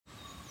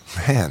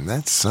Man,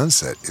 that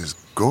sunset is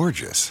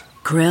gorgeous.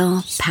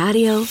 Grill,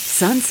 patio,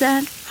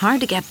 sunset.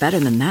 Hard to get better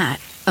than that.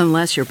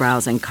 Unless you're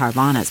browsing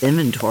Carvana's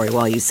inventory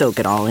while you soak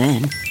it all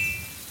in.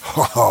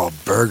 Oh,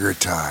 burger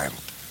time.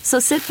 So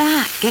sit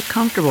back, get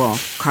comfortable.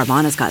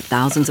 Carvana's got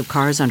thousands of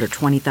cars under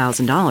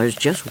 $20,000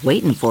 just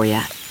waiting for you.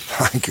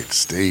 I could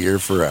stay here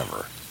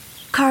forever.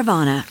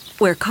 Carvana,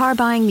 where car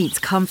buying meets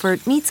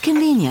comfort, meets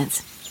convenience.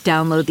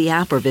 Download the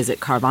app or visit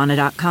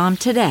Carvana.com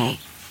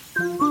today.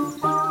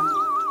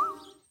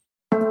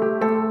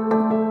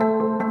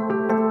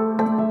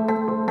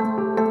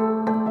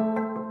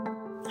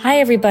 Hi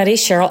everybody,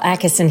 Cheryl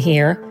Atkinson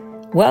here.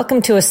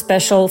 Welcome to a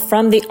special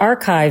From the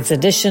Archives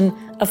edition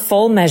of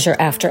Full Measure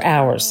After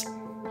Hours.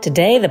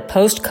 Today, the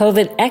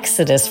post-COVID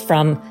exodus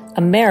from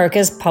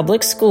America's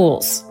public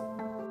schools.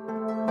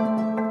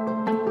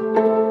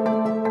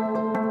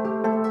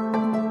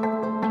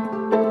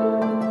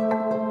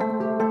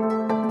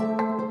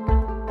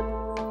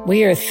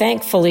 We are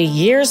thankfully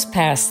years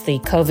past the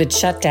COVID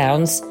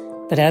shutdowns,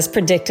 but as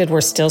predicted,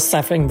 we're still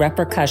suffering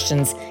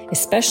repercussions,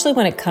 especially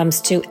when it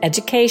comes to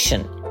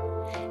education.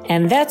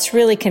 And that's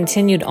really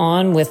continued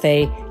on with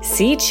a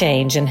sea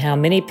change in how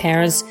many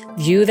parents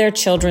view their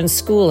children's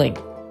schooling.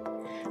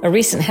 A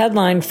recent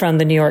headline from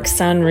the New York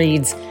Sun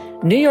reads,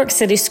 New York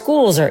City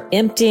schools are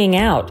emptying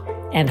out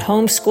and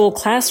homeschool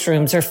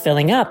classrooms are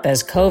filling up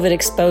as COVID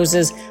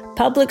exposes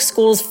public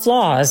schools'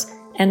 flaws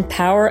and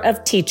power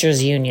of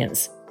teachers'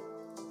 unions.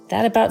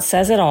 That about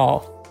says it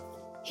all.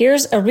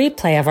 Here's a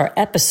replay of our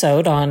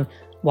episode on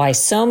why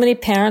so many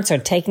parents are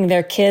taking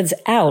their kids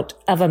out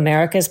of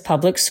America's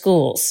public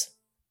schools.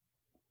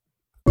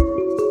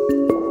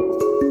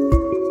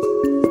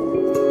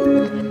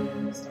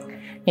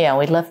 Yeah,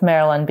 we left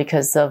Maryland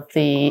because of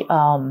the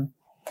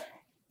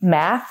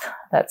math.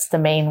 That's the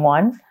main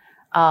one.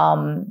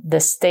 The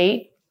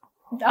state,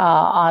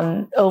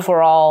 on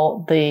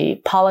overall, the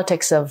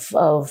politics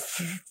of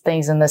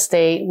things in the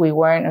state, we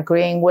weren't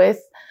agreeing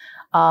with.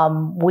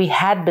 We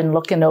had been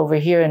looking over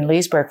here in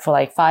Leesburg for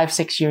like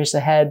 5-6 years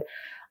ahead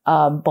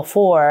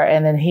before,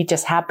 and then he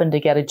just happened to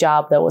get a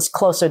job that was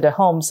closer to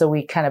home, so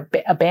we kind of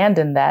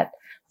abandoned that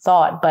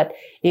thought. But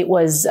it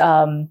was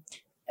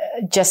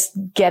just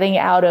getting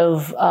out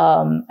of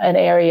an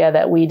area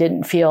that we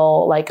didn't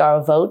feel like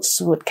our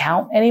votes would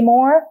count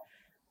anymore.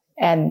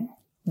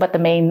 But the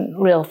main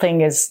real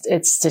thing is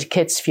it's the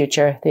kids'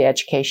 future, the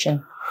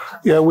education.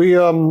 Yeah, we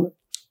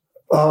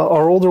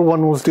our older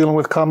one was dealing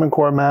with Common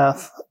Core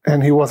math,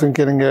 and he wasn't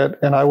getting it,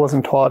 and I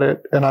wasn't taught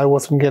it, and I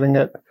wasn't getting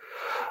it.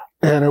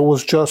 And it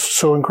was just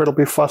so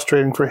incredibly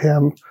frustrating for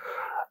him.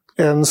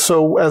 And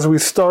so as we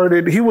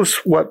started, he was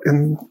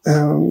in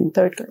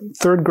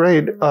third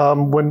grade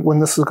when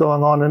this was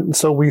going on. And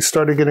so we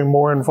started getting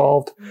more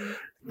involved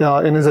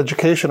in his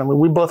education. I mean,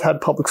 we both had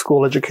public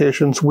school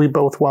educations. We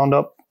both wound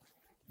up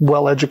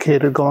well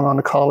educated, going on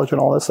to college and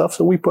all that stuff.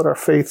 So we put our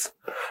faith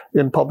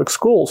in public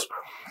schools.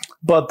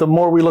 But the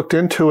more we looked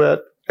into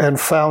it and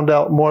found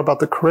out more about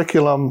the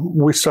curriculum,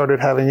 we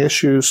started having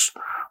issues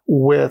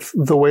with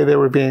the way they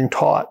were being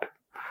taught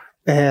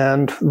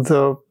and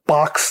the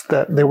box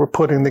that they were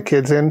putting the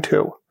kids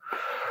into.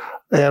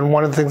 And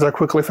one of the things I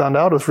quickly found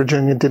out was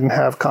Virginia didn't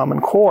have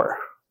Common Core.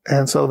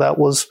 And so that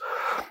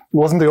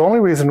wasn't the only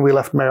reason we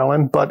left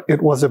Maryland, but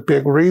it was a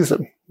big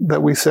reason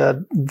that we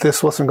said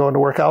this wasn't going to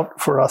work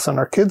out for us and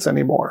our kids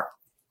anymore.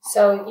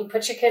 So you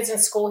put your kids in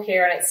school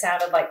here and it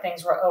sounded like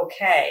things were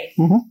okay.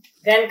 Mm-hmm.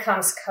 Then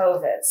comes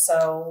COVID.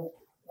 So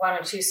why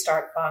don't you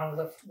start, Fong,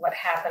 with what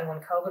happened when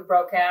COVID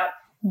broke out?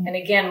 Mm-hmm. And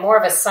again, more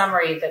of a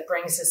summary that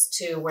brings us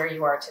to where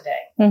you are today.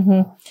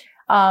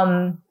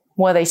 Mm-hmm.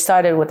 Well, they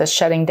started with the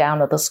shutting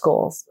down of the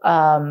schools.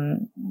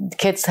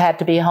 Kids had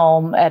to be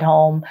at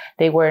home.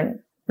 They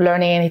weren't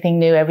learning anything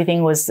new.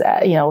 Everything was,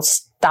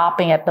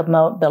 stopping at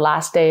the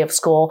last day of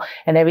school,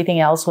 and everything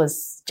else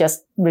was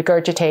just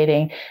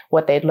regurgitating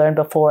what they'd learned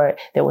before.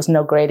 There was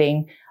no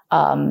grading,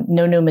 no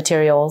new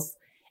materials.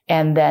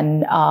 And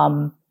then,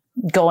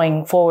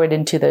 going forward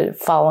into the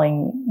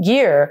following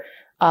year,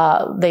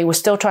 they were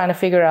still trying to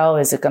figure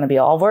out, is it going to be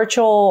all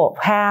virtual,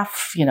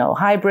 half,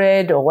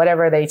 hybrid or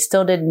whatever? They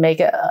still didn't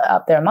make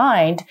up their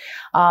mind.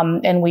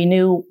 And we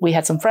knew we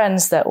had some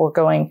friends that were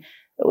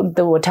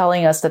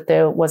telling us that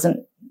there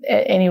wasn't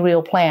any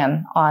real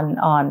plan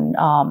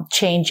on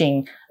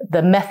changing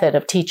the method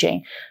of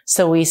teaching.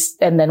 So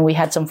then we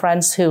had some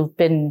friends who've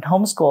been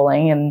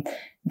homeschooling and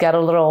got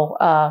a little,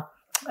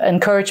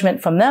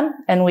 encouragement from them.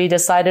 And we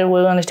decided we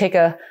were going to take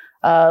a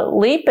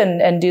leap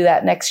and do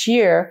that next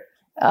year.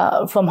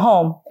 From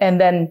home. And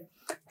then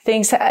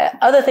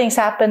other things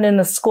happened in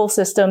the school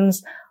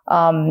systems,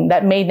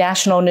 that made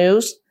national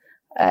news.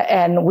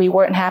 And we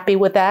weren't happy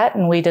with that.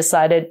 And we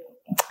decided,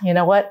 you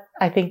know what?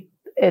 I think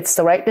it's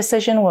the right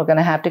decision. We're going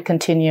to have to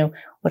continue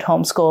with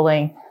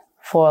homeschooling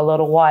for a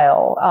little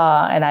while.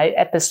 And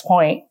at this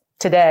point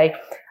today,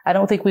 I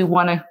don't think we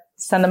want to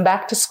send them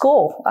back to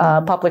school,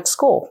 public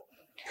school.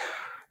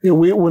 Yeah,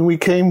 when we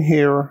came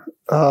here,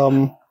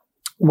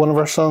 one of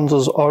our sons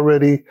was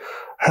already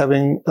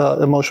having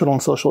emotional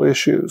and social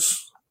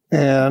issues.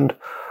 And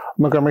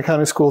Montgomery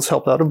County Schools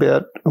helped out a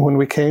bit. When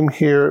we came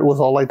here, it was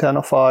all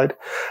identified.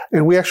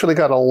 And we actually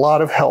got a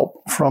lot of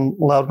help from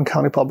Loudoun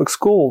County Public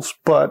Schools.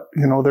 But,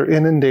 they're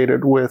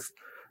inundated with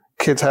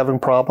kids having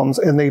problems,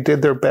 and they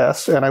did their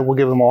best. And I will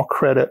give them all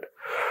credit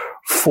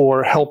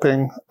for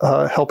helping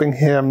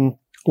him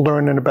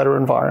learn in a better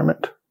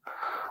environment,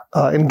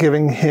 and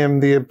giving him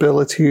the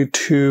ability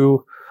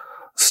to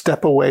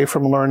step away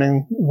from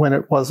learning when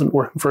it wasn't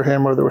working for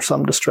him, or there were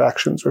some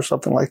distractions or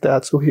something like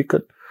that, so he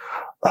could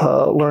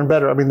learn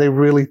better. I mean, they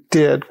really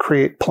did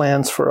create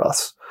plans for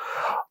us,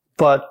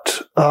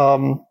 but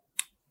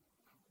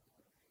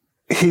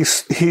he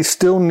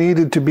still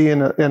needed to be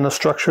in a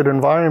structured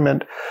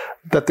environment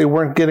that they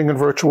weren't getting in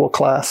virtual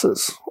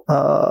classes.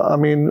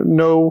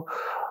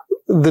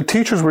 The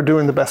teachers were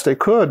doing the best they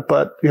could,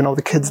 but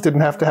the kids didn't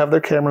have to have their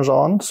cameras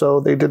on, so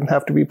they didn't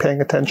have to be paying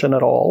attention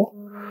at all.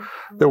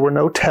 There were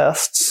no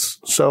tests,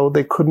 so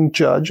they couldn't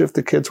judge if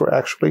the kids were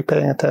actually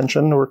paying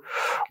attention or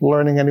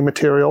learning any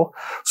material.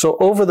 So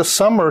over the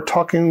summer,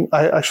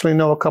 I actually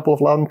know a couple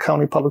of Loudoun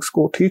County Public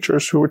School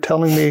teachers who were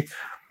telling me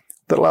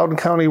that Loudoun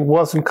County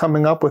wasn't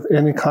coming up with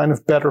any kind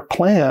of better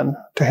plan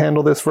to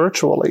handle this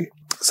virtually.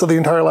 So the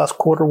entire last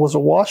quarter was a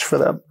wash for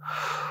them.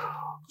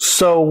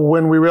 So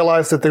when we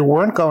realized that they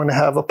weren't going to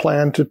have a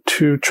plan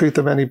to treat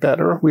them any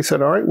better, we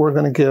said, all right, we're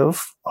going to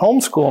give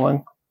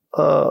homeschooling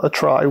a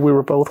try. We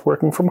were both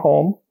working from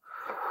home,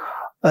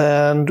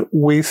 and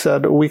we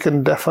said we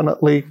can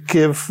definitely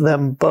give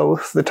them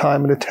both the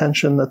time and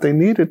attention that they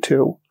needed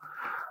to,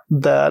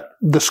 that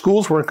the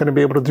schools weren't going to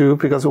be able to do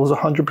because it was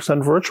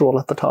 100% virtual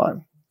at the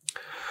time.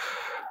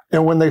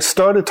 And when they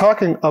started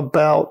talking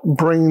about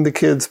bringing the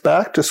kids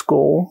back to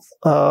school,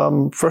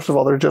 first of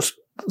all, they're just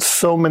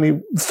so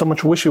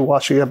much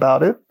wishy-washy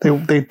about it.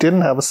 They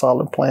didn't have a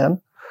solid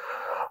plan.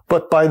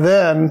 But by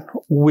then,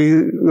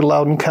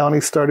 Loudoun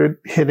County started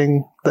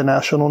hitting the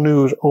national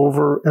news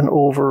over and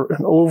over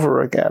and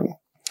over again.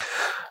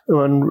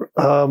 And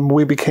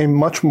we became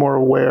much more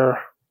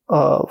aware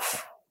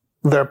of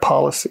their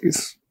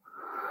policies.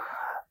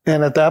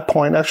 And at that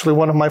point, actually,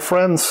 one of my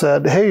friends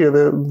said, hey,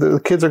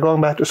 the kids are going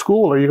back to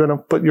school. Are you going to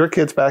put your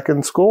kids back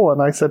in school?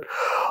 And I said,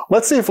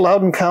 let's see if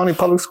Loudoun County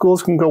Public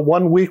Schools can go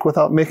 1 week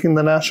without making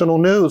the national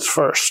news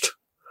first.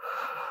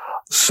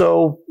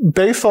 So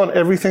based on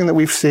everything that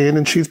we've seen,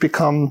 and she's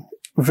become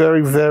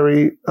very,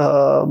 very,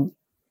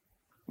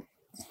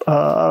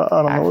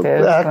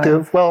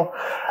 active. Well,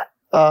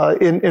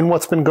 in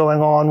what's been going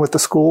on with the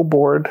school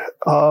board,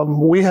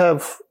 we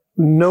have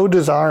no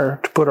desire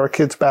to put our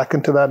kids back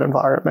into that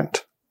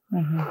environment.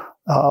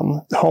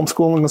 Mm-hmm.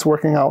 Homeschooling is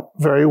working out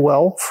very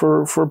well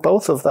for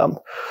both of them.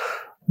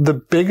 The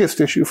biggest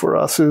issue for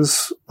us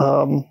is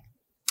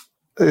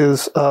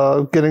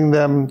getting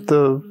them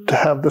to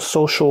have the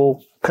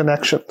social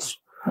connections.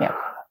 Yeah.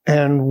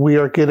 And we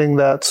are getting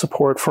that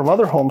support from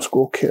other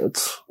homeschool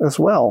kids as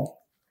well.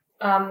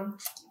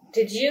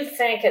 Did you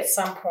think at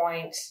some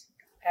point,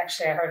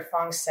 actually I heard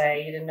Fung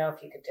say you didn't know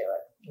if you could do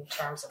it in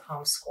terms of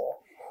homeschool.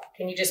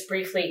 Can you just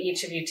briefly,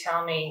 each of you,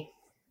 tell me,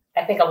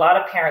 I think a lot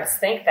of parents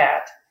think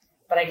that,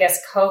 but I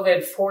guess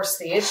COVID forced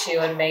the issue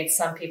and made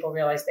some people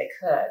realize they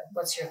could.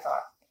 What's your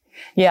thought?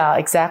 Yeah,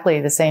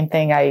 exactly the same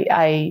thing.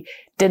 I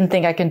didn't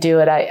think I could do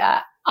it.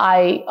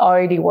 I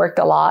already worked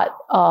a lot,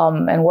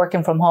 and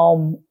working from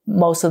home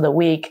most of the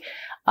week,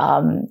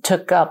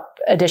 took up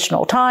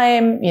additional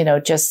time,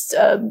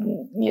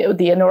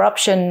 the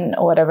interruption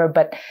or whatever,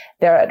 but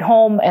they're at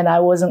home and I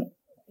wasn't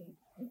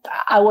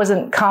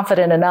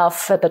confident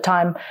enough at the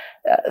time,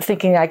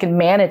 thinking I can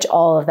manage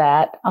all of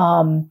that.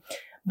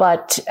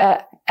 But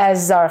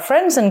as our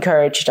friends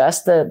encouraged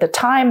us, the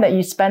time that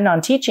you spend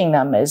on teaching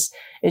them is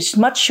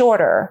much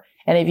shorter.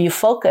 And if you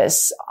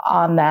focus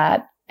on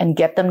that and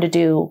get them to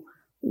do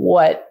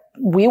what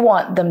we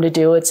want them to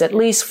do, it's at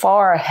least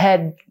far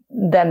ahead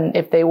than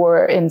if they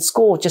were in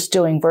school just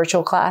doing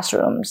virtual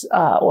classrooms,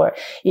 or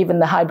even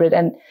the hybrid.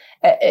 And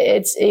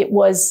it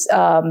was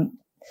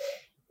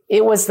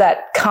that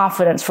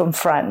confidence from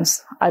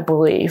friends, I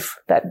believe,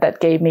 that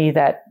gave me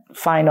that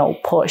final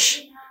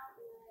push.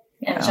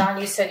 And John,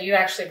 you said you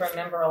actually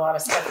remember a lot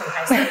of stuff from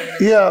high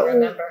school.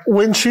 Yeah,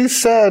 when she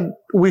said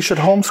we should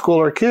homeschool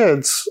our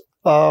kids,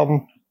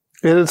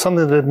 it is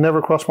something that had never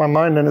crossed my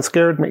mind, and it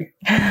scared me.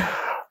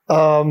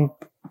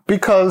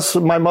 Because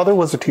my mother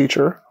was a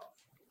teacher,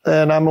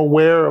 and I'm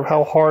aware of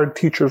how hard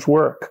teachers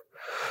work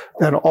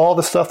and all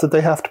the stuff that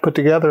they have to put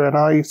together. And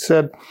I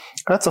said,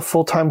 that's a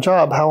full-time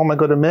job. How am I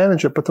going to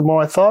manage it? But the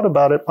more I thought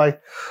about it,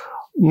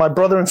 my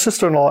brother and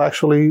sister-in-law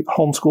actually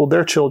homeschooled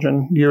their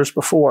children years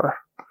before.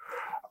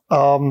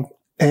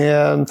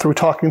 And through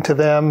talking to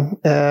them,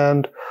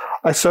 and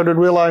I started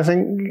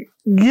realizing,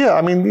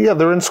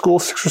 they're in school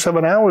 6 or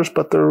 7 hours,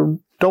 but they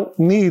don't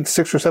need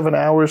 6 or 7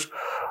 hours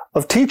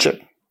of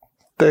teaching.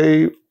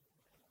 They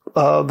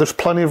there's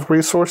plenty of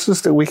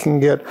resources that we can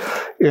get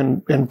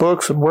in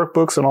books and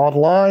workbooks and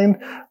online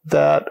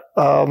that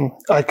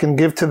I can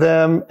give to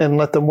them and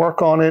let them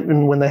work on it.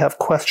 And when they have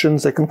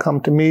questions, they can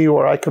come to me,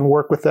 or I can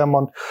work with them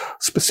on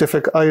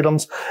specific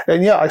items.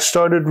 And yeah, I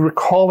started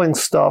recalling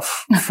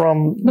stuff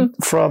from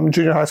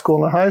junior high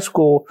school and high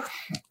school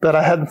that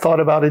I hadn't thought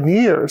about in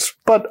years.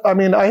 But I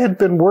mean, I had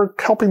been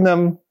helping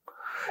them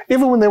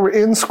even when they were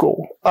in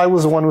school. I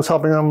was the one who was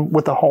helping them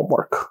with the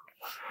homework.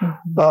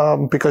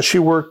 Because she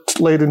worked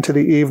late into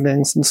the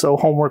evenings, and so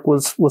homework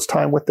was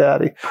time with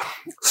Daddy.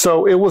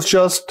 So it was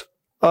just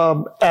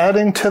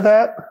adding to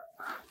that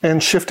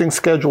and shifting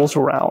schedules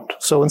around.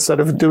 So instead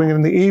of doing it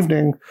in the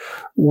evening,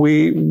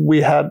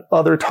 we had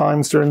other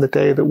times during the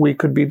day that we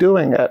could be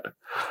doing it.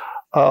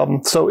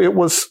 So it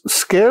was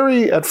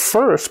scary at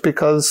first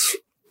because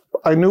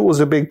I knew it was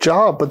a big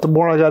job, but the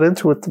more I got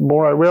into it, the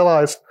more I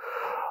realized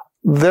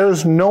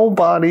there's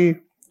nobody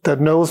that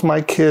knows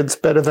my kids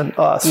better than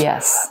us.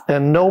 Yes.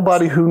 And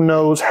nobody who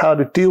knows how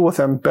to deal with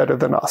them better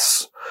than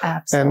us.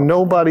 Absolutely. And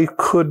nobody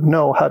could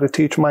know how to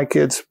teach my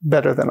kids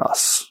better than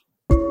us.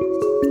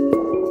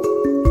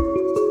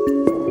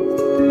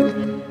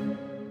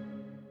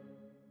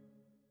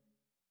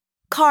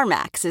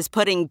 CarMax is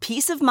putting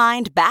peace of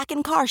mind back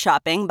in car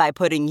shopping by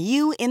putting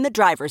you in the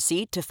driver's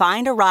seat to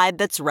find a ride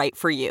that's right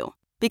for you.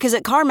 Because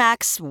at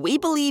CarMax, we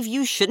believe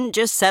you shouldn't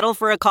just settle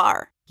for a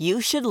car. You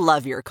should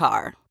love your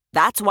car.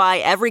 That's why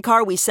every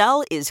car we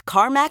sell is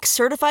CarMax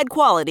certified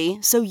quality,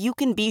 so you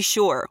can be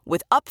sure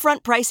with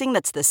upfront pricing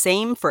that's the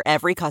same for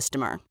every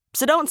customer.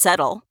 So don't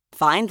settle.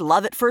 Find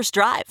love at first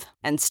drive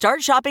and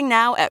start shopping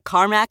now at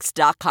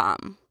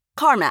CarMax.com.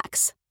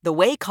 CarMax, the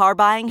way car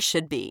buying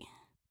should be.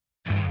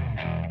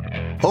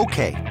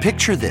 Okay,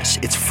 picture this.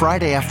 It's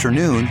Friday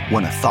afternoon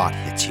when a thought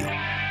hits you.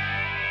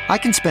 I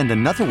can spend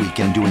another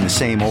weekend doing the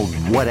same old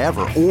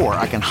whatever, or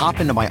I can hop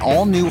into my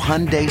all-new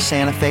Hyundai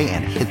Santa Fe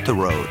and hit the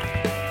road.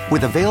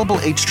 With available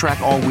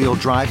H-Track all-wheel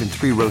drive and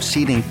 3-row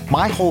seating,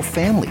 my whole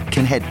family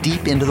can head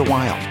deep into the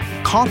wild.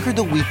 Conquer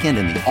the weekend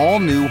in the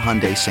all-new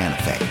Hyundai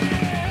Santa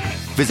Fe.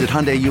 Visit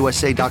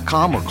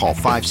HyundaiUSA.com or call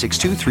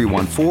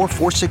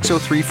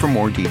 562-314-4603 for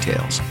more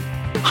details.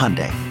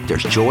 Hyundai,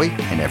 there's joy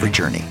in every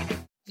journey.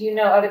 Do you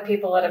know other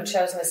people that have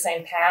chosen the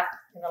same path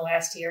in the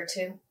last year or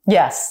two?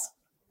 Yes,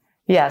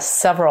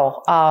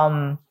 several.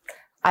 I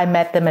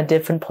met them in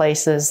different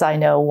places. I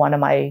know one of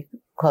my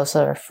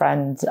closer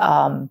friends,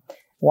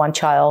 one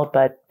child,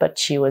 but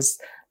she was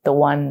the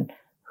one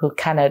who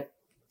kind of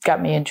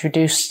got me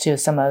introduced to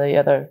some of the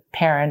other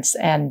parents,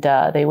 and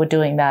they were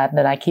doing that. And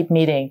then I keep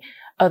meeting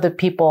other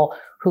people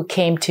who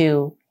came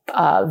to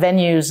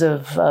venues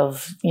of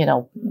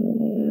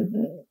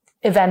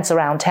events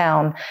around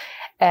town,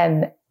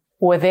 and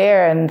were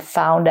there and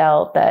found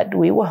out that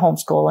we were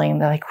homeschooling.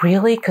 They're like,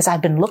 really? Because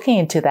I've been looking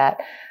into that.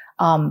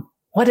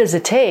 What does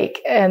it take?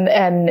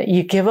 And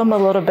you give them a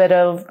little bit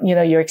of,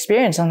 your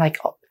experience. I'm like,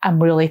 oh,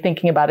 I'm really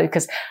thinking about it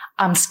because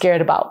I'm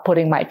scared about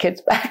putting my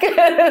kids back in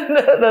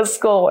the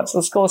school once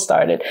the school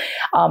started.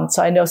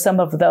 So I know some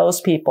of those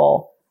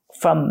people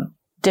from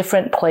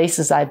different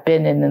places I've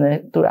been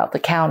in throughout the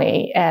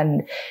county.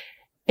 And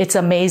it's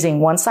amazing.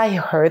 Once I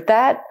heard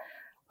that,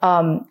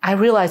 I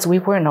realized we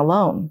weren't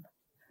alone.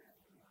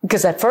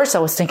 Because at first I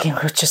was thinking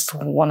it was just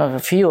one of a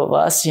few of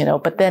us,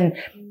 but then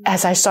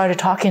as I started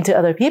talking to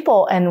other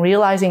people and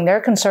realizing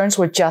their concerns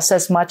were just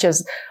as much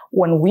as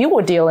when we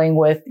were dealing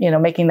with,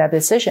 making that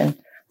decision.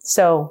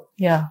 So,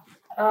 yeah.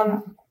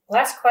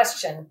 Last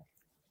question.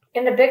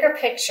 In the bigger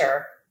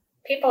picture,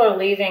 people are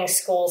leaving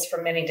schools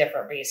for many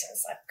different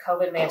reasons. Like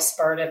COVID may have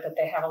spurred it, but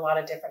they have a lot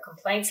of different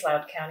complaints.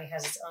 Loudoun County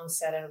has its own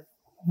set of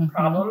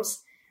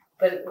problems,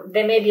 but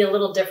they may be a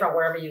little different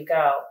wherever you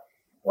go.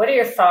 What are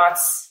your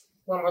thoughts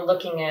when we're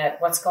looking at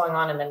what's going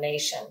on in the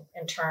nation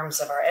in terms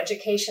of our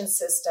education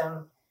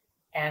system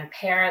and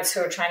parents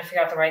who are trying to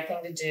figure out the right thing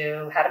to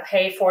do, how to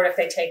pay for it if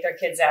they take their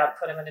kids out,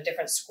 put them in a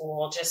different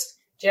school? Just,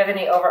 do you have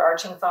any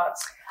overarching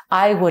thoughts?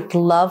 I would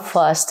love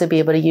for us to be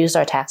able to use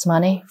our tax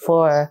money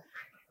for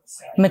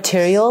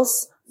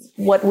materials.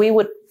 What we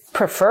would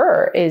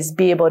prefer is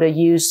be able to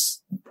use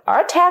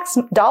our tax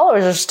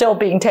dollars are still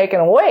being taken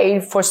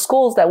away for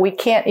schools that we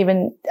can't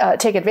even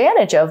take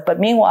advantage of. But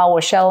meanwhile,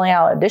 we're shelling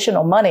out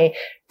additional money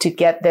to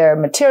get their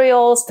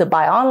materials, to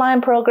buy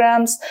online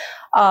programs,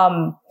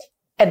 and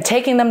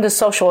taking them to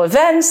social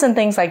events and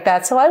things like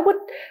that. So I would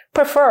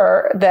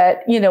prefer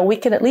that, we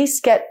can at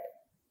least get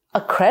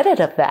a credit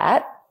of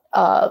that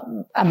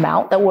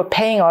amount that we're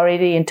paying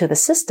already into the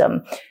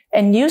system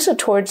and use it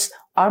towards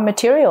our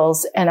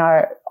materials and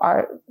our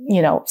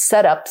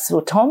setups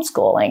with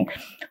homeschooling.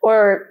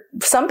 Or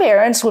some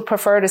parents would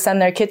prefer to send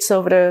their kids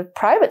over to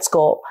private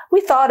school. We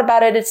thought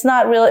about it. It's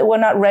not really, we're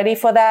not ready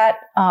for that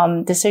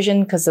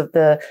decision because of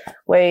the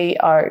way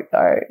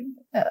our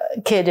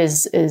kid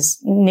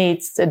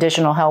needs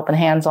additional help and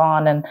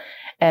hands-on,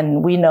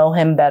 and we know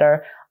him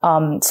better.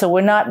 So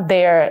we're not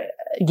there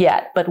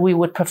yet, but we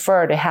would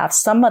prefer to have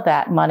some of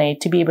that money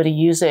to be able to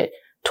use it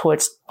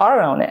towards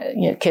our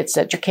own kids'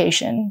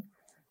 education.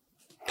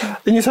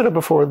 And you said it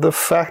before, the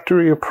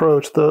factory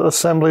approach, the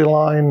assembly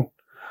line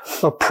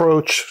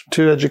approach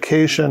to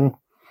education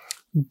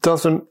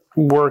doesn't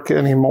work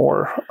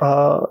anymore.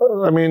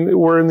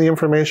 We're in the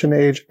information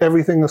age.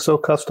 Everything is so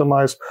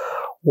customized.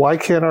 Why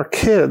can't our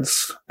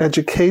kids'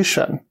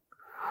 education,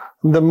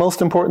 the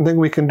most important thing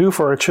we can do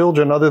for our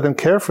children other than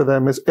care for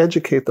them, is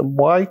educate them?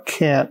 Why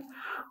can't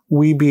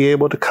we be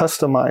able to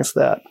customize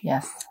that?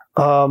 Yes.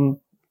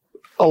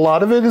 A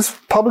lot of it is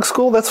public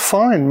school. That's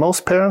fine.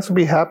 Most parents would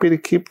be happy to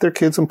keep their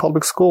kids in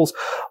public schools,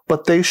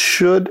 but they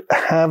should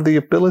have the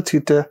ability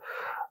to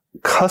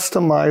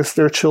customize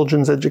their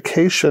children's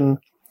education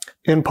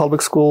in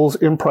public schools,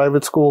 in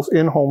private schools,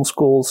 in home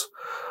schools,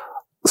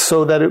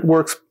 so that it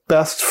works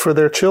best for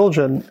their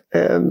children.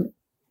 And,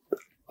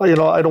 I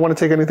don't want to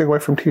take anything away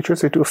from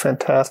teachers. They do a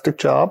fantastic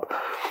job,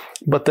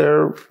 but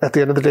at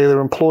the end of the day,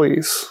 they're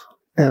employees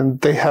and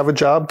they have a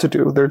job to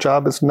do. Their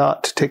job is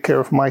not to take care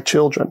of my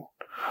children.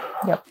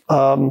 Yep.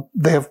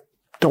 They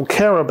don't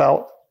care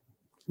about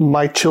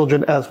my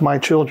children as my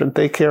children.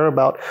 They care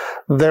about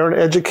they're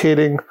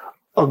educating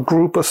a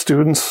group of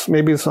students,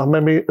 maybe as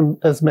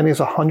many as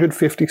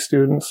 150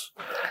 students,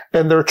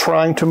 and they're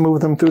trying to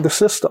move them through the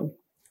system.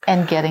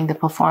 And getting the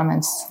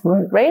performance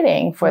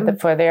rating for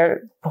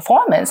their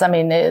performance.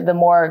 The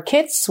more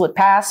kids would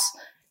pass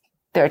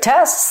their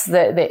tests,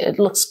 it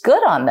looks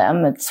good on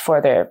them. It's for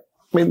their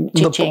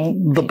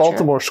teaching. The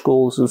Baltimore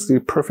schools is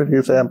the perfect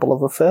example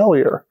of a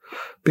failure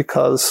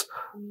because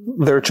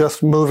they're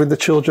just moving the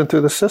children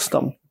through the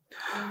system.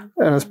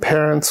 And as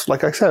parents,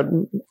 like I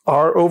said,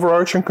 our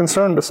overarching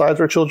concern,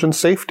 besides our children's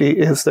safety,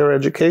 is their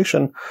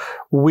education.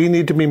 We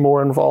need to be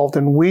more involved,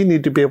 and we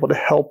need to be able to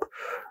help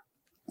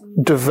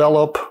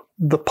develop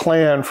the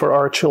plan for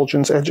our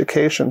children's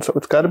education. So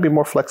it's got to be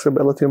more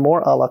flexibility,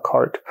 more a la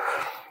carte,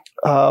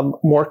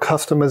 more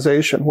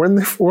customization.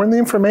 We're in the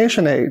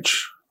information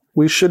age.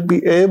 We should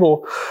be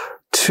able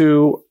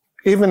to,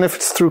 even if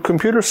it's through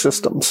computer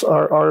systems.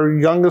 Our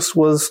youngest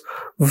was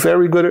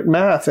very good at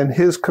math, and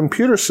his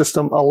computer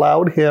system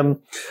allowed him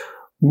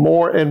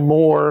more and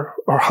more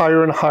or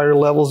higher and higher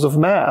levels of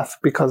math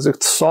because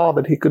it saw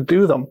that he could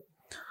do them.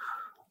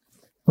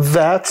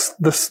 That's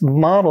the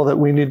model that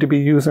we need to be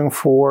using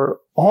for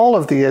all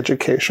of the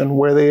education.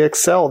 Where they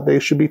excel, they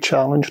should be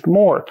challenged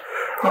more.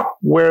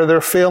 Where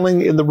they're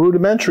failing in the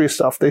rudimentary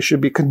stuff, they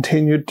should be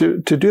continued to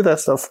do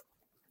that stuff.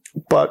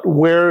 But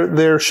where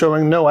they're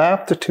showing no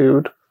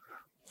aptitude,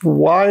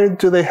 why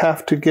do they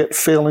have to get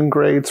failing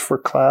grades for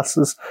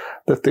classes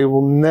that they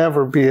will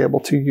never be able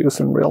to use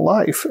in real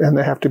life? And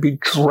they have to be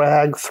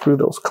dragged through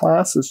those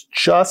classes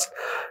just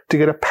to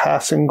get a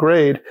passing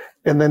grade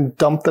and then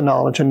dump the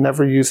knowledge and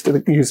never use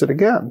it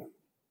again.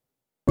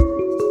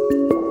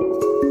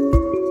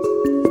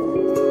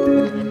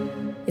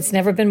 It's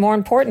never been more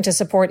important to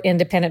support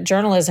independent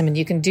journalism, and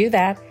you can do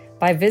that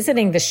by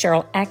visiting the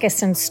Sharyl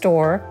Attkisson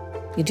store.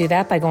 You do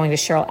that by going to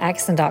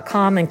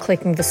SharylAttkisson.com and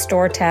clicking the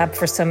store tab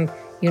for some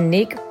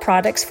unique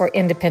products for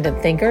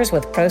independent thinkers,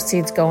 with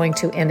proceeds going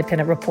to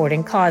independent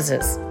reporting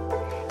causes.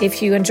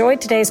 If you enjoyed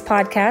today's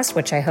podcast,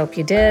 which I hope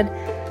you did,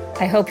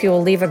 I hope you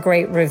will leave a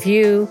great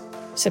review,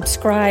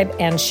 subscribe,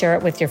 and share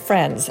it with your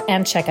friends.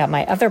 And check out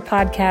my other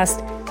podcast,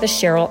 the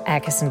Sharyl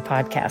Attkisson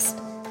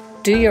Podcast.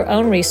 Do your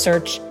own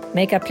research,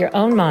 make up your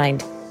own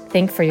mind,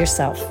 think for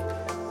yourself.